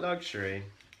you like luxury?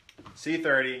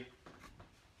 C30.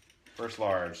 First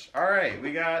large. All right,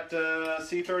 we got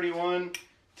C31,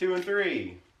 2 and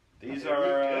 3. These There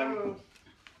are. we go.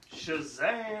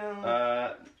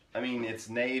 Shazam! I mean, it's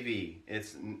navy.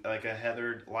 It's like a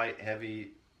heathered, light,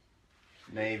 heavy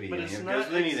navy. But I it's mean, it not goes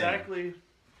with anything. exactly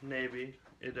navy.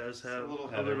 It does have a little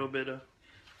a heather. little bit of.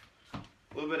 A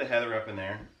little bit of heather up in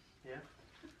there. Yeah.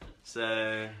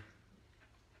 So,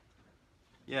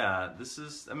 yeah, this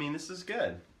is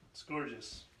good. It's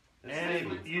gorgeous. It's And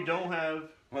navy. you don't have.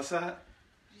 What's that?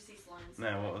 Did you see Sloan's?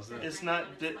 No, what was it? It's not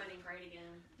It's floating great again.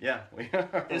 Yeah, we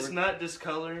are. It's not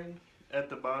discoloring at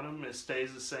the bottom. It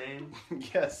stays the same.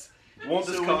 Yes. Won't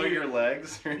So discolor when you- your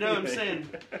legs. Or No, I'm anything. saying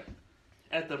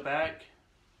at the back,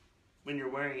 when you're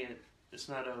wearing it, it's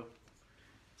not a.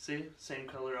 See, same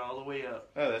color all the way up.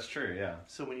 Oh, that's true. Yeah.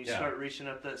 So when you Yeah. start reaching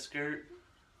up that skirt,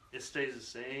 it stays the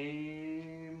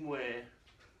same way,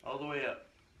 all the way up.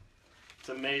 It's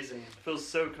amazing. It feels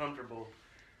so comfortable,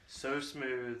 so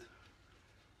smooth.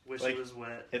 Wish Like- it was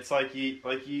wet. It's like you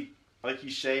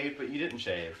shaved, but you didn't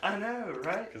shave I know,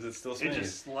 right? because it's still smooth. It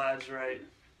just slides right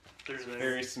through there.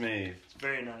 Very smooth. It's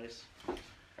very nice.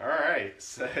 All right,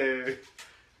 so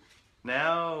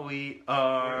now we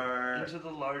are. Into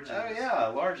the larges. Oh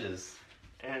yeah, larges.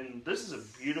 And this is a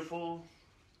beautiful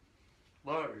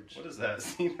large. What is that?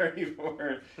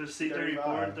 C34. The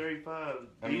C34 and 35.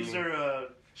 I These mean- are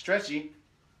Stretchy.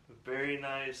 very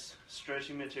nice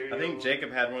stretchy material. I think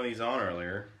Jacob had one of these on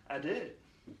earlier. I did.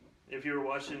 If you were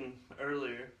watching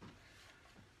earlier.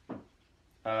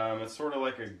 It's sort of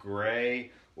like a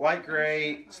gray, light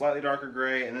gray, slightly darker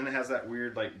gray, and then it has that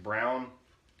weird like brown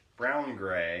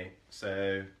gray.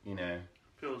 So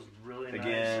Feels really nice on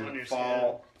again, your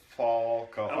fall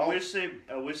color. skin.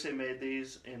 I wish they made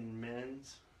these in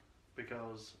men's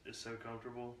because it's so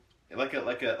comfortable. Like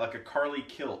a Carly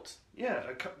kilt. Yeah,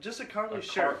 just a Carly A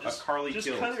shirt. a Carly just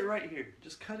kilt. cut it right here.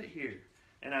 Just cut it here,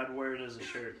 and I'd wear it as a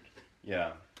shirt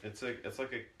Yeah, it's like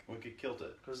we could kilt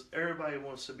it. because everybody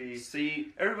wants to be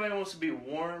See,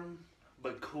 warm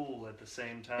but cool at the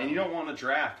same time. and you don't want a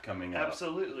draft coming up.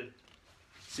 Absolutely.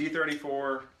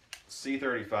 C34,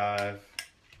 C35,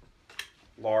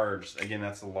 large. Again,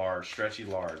 that's a large, stretchy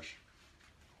large.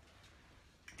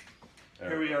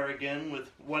 Here we are again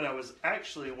with what I was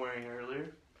actually wearing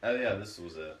earlier. Oh yeah, this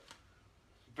was it.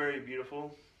 Very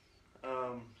beautiful.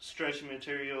 Stretchy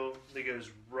material that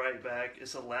goes right back.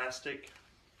 It's elastic.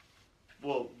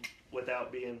 Well,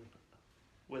 without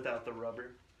the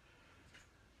rubber.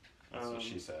 That's what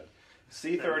she said. That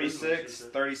is what she C36,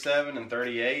 said. 37, and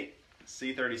 38.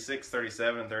 C36,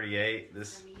 37, and 38.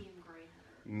 This A medium gray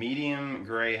heather. medium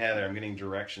gray heather. I'm getting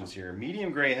directions here.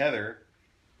 Medium gray heather.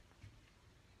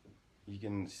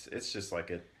 It's just like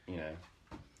it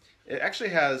actually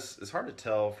has, it's hard to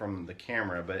tell from the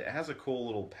camera, but it has a cool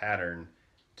little pattern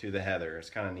to the heather. It's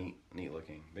kind of neat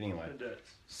looking. But anyway, It does.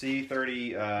 C30,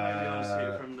 Maybe I'll see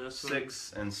it from this one.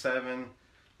 6 and 7.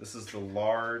 This is the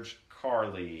large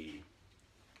Carly.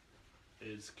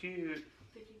 It's cute.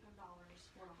 $55.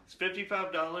 It's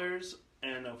 $55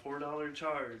 and a $4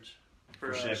 charge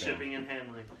for For shipping. shipping and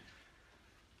handling.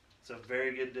 It's a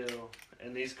very good deal.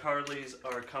 And these Carlys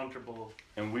are comfortable.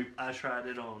 And we I tried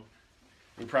it on.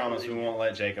 promise we won't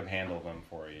let Jacob handle them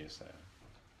for you. So,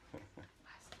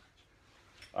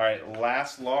 all right,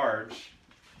 last large,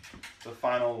 the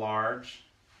final large.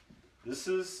 This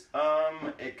is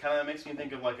it kind of makes me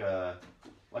think of like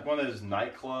one of those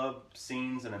nightclub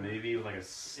scenes in a movie with like a It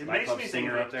makes nightclub me think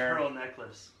singer of a up there. pearl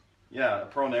necklace. Yeah, a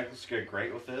pearl necklace would go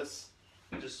great with this.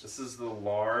 Just This is the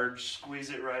large. squeeze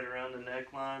it right around the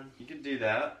neckline. You could do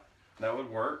that. That would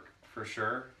work for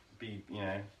sure. Be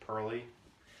pearly.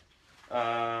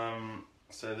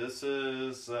 So this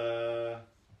is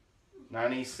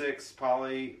 96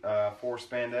 poly 4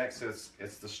 spandex. So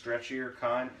it's the stretchier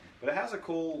kind, but it has a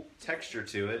cool texture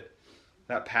to it.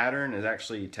 That pattern is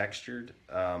actually textured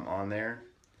on there.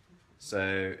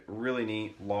 So really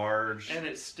neat, large. And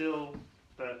it's still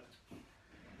that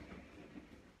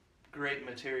great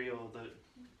material that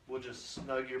will just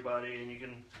snug your body and you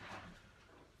can,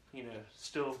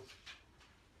 still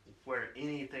wear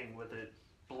anything with it.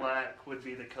 Black would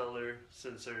be the color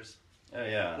since there's Oh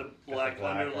yeah, the Got black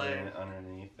underlay.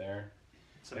 underneath there.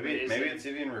 It's Maybe amazing. it's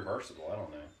even reversible. I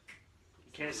don't know.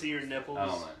 You can't see your nipples. I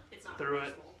don't know. It's not Through it.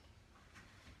 reversible.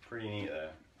 Pretty neat though.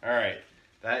 All right,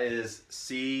 that is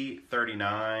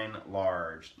C39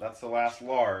 large. That's the last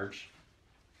large.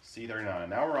 C39.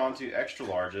 Now we're on to extra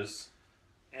larges.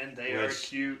 And they are Which-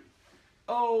 cute.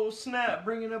 Oh snap!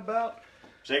 Bringing about.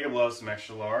 Jacob loves some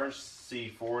extra large.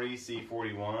 C40,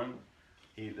 C41.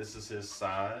 This is his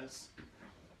size.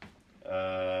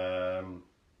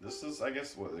 This is, I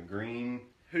guess, what, the green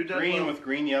Who doesn't green love, with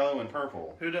green, yellow, and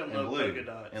purple. Who doesn't and love blue, polka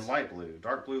dots? and light blue,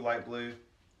 dark blue, light blue,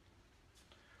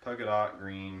 polka dot,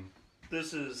 green.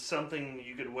 This is something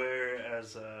you could wear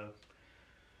as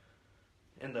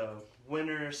in the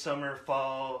winter, summer,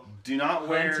 fall. Do not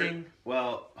wear Hunting.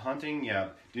 hunting. Yeah,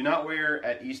 do not wear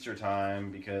at Easter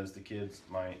time because the kids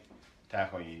might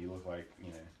tackle you. You look like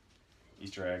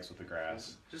Easter eggs with the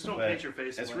grass. Just don't But paint your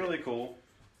face. It's white. really cool.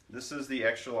 This is the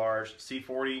extra large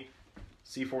C40,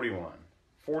 C41,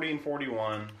 40 and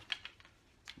 41.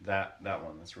 That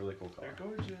one. That's a really cool color. They're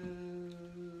gorgeous.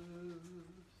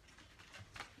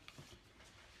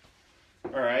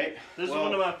 All right. This is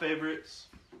one of my favorites.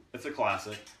 It's a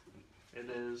classic. It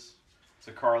is. It's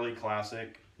a Carly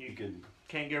classic. You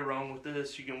can't go wrong with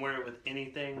this. You can wear it with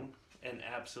anything and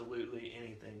absolutely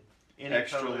anything. Any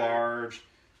extra color. large.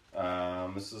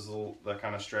 This is the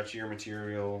kind of stretchier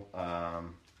material.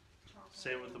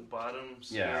 Same with the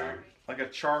bottoms. Yeah, like a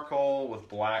charcoal with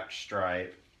black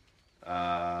stripe.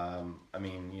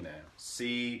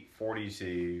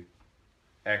 C42,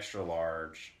 extra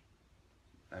large.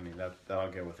 I mean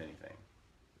that'll go with anything.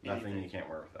 Nothing you can't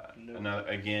wear with that. Nope.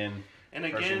 Again, And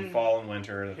especially again, in fall and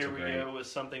winter. That's here we great. go with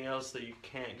something else that you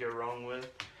can't go wrong with.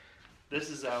 This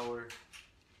is our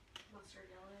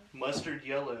mustard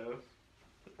yellow.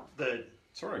 The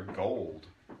Sort of gold.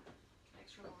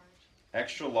 Extra large.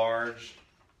 Extra large.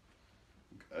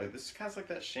 This has like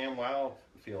that ShamWow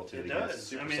feel to it. it Again. It's does.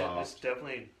 super I mean, soft. it's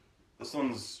definitely. This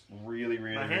one's really,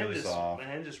 really, My hand really soft. My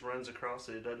hand just runs across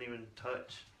it. It doesn't even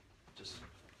touch. Just.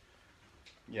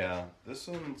 Yeah, this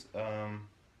one's It's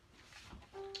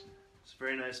a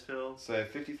very nice feel. so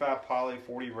 55 poly,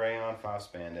 40 rayon, 5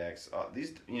 spandex.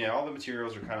 These, all the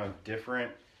materials are kind of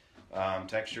different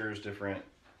textures, different,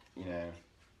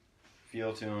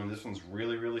 feel to them. This one's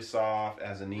really, really soft. It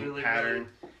has a neat Really, pattern.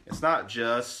 It's not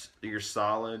just your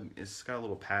solid. It's got a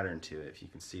little pattern to it. If you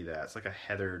can see that, it's like a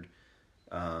heathered,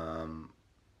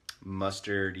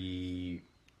 mustardy,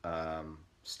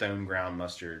 stone ground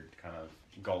mustard kind of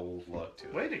gold look to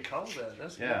it. Way to call that.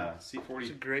 That's Yeah, good. C40. It's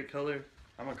a great color.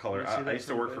 I'm a color. You see I that used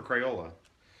to from work for Crayola.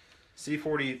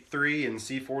 C43 and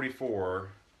C44.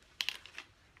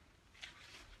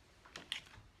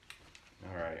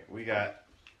 All right, we got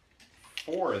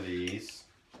 4 of these.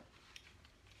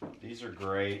 These are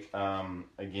great.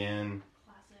 Again,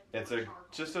 Classic.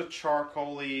 it's just a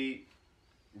charcoaly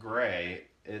gray.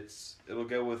 It'll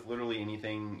go with literally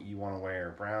anything you want to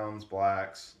wear. Browns,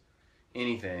 blacks,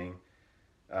 anything.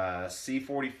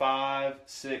 C45,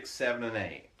 6, 7, and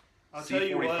 8. I'll tell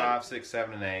you what. C45, 6,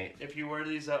 7, and 8. If you wear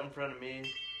these out in front of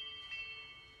me,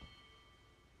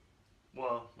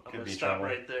 well, I'm Could going be to stop trouble.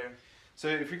 right there. So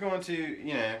if you're going to,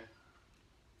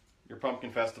 your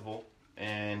pumpkin festival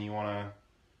and you want to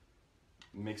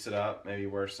mix it up, maybe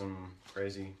wear some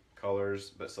crazy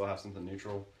colors but still have something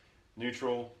neutral,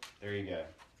 there you go.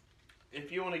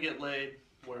 If you want to get laid,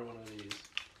 wear one of these.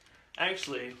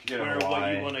 Actually, Get a wear what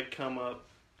Hawaii. you want to come up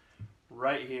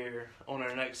right here on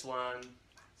our next line.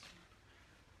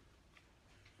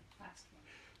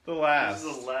 The last.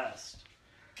 This is the last.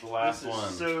 The last This is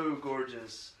one. so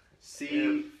gorgeous.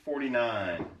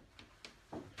 C49.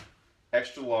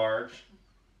 Extra large.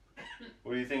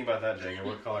 What do you think about that, Jacob?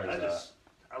 What color is that?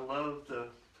 I love the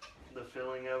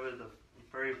feeling of it, the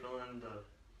furry feeling,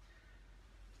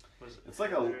 It's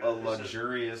like a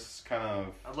luxurious kind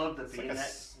of... I love the It's V-neck.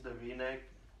 like The V-neck.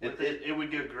 It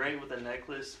would go great with a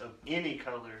necklace of any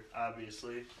color,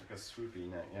 obviously. Like a swoopy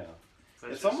neck, yeah.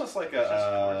 But It's just- almost like it's just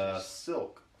a gorgeous.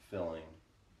 silk filling.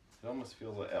 It almost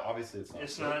feels like... Obviously it's not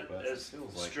It's silk, not but as it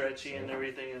feels like stretchy and silk.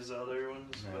 everything as the other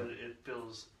ones, No. but it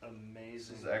feels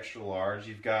amazing. This is extra large.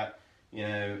 You've got,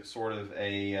 sort of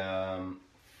a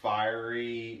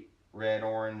fiery red,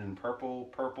 orange, and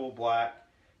purple, black.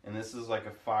 And this is like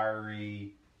a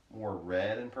fiery, more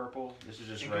red and purple. This is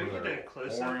just And can we regular get a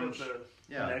close-up orange. of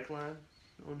the neckline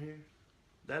on here?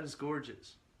 That is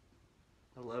gorgeous.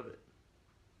 I love it.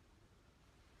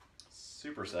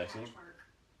 Super sexy. Patchwork.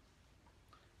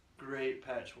 Great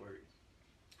patchwork.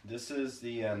 This is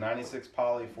the 96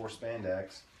 poly for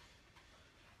spandex.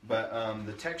 But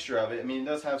the texture of it, it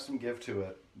does have some give to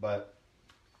it, but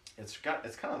it's kind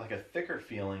of like a thicker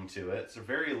feeling to it. It's a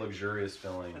very luxurious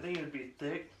feeling. I think it would be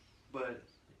thick, but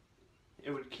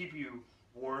it would keep you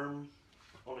warm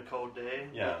on a cold day.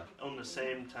 Yeah. But on the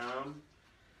same time.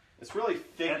 It's really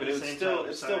thick, but it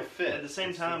still fit. At the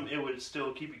same time, it would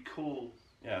still keep you cool.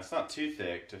 Yeah, it's not too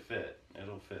thick to fit.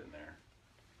 It'll fit in there.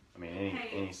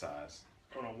 Any size.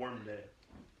 On a warm day.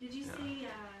 Did you see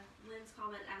Lynn's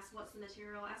comment? Ask what's the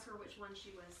material. Ask her which one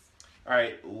she was. All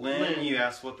right, Lynn, Lynn. you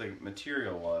asked what the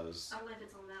material was. I don't know if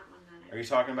it's on that one though. Are you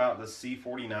talking about the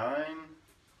C49?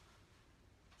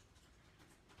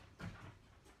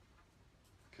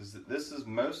 because this is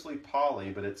mostly poly,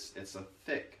 but it's a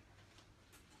thick,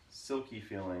 silky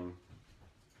feeling.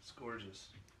 It's gorgeous.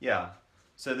 Yeah.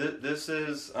 So this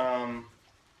is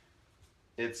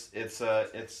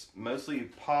it's mostly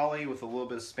poly with a little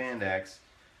bit of spandex,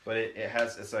 but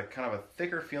it's a kind of a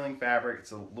thicker feeling fabric.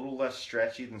 It's a little less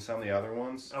stretchy than some of the other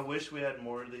ones. I wish we had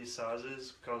more of these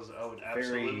sizes because I would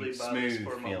absolutely buy this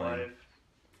for my feeling. wife.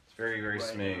 It's very Right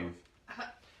smooth.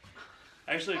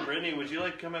 Actually, Brittany, would you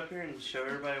like to come up here and show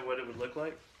everybody what it would look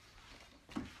like?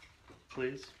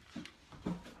 Please.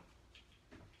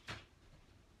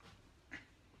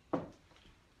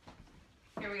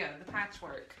 Here we go, the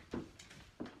patchwork.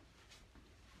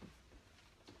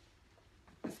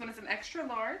 This one is an extra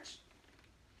large.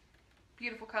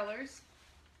 Beautiful colors.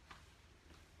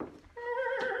 Alright.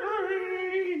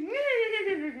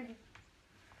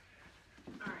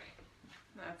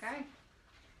 Okay.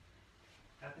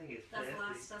 I think it's That's the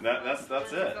last stuff. That's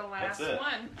This it. is the last That's it.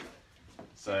 one.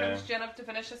 So Here comes Jen up to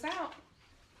finish us out.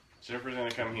 Jennifer's gonna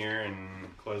come here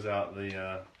and close out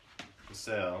the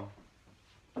sale.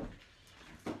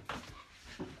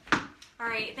 All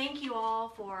right, thank you all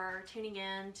for tuning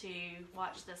in to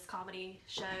watch this comedy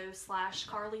show /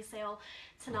 Carly sale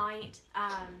tonight.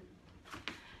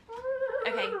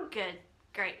 Okay, good,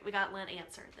 great. We got Lynn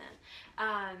answered then.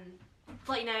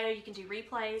 To let you know, you can do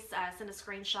replays. Send a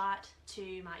screenshot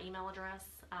to my email address,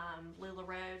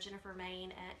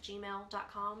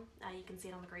 LuLaRoeJenniferMain@gmail.com. You can see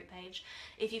it on the group page.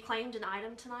 If you claimed an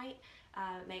item tonight,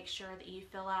 make sure that you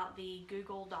fill out the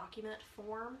Google document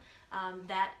form.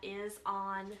 That is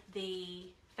on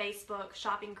the Facebook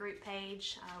shopping group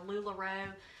page,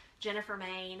 LuLaRoe Jennifer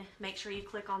Main. Make sure you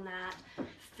click on that,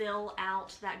 fill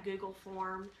out that Google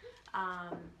form.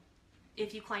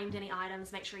 If you claimed any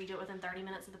items, make sure you do it within 30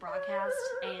 minutes of the broadcast.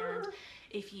 And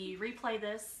if you replay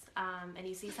this and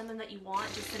you see something that you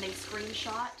want, just send a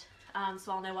screenshot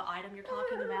so I'll know what item you're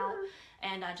talking about,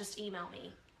 and just email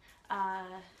me.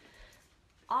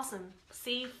 Awesome.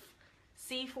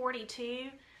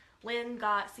 C42. Lynn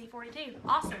got C42.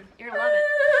 Awesome. You're going to love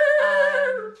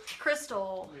it.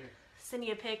 Crystal, send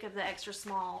you a pic of the extra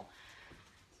small.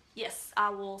 Yes, I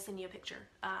will send you a picture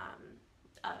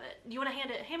of it. You want to hand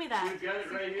me that? We've got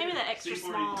it right here. Hand me that extra C40.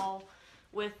 small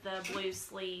with the blue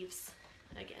sleeves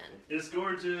again. It's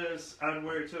gorgeous. I'd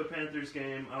wear it to a Panthers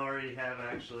game. I already have,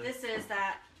 actually. This is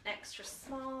that extra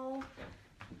small.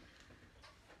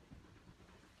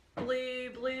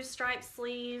 Blue striped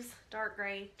sleeves, dark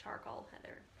gray charcoal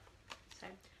heather. So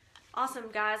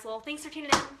awesome, guys. Well, thanks for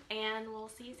tuning in, and we'll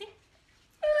see you soon.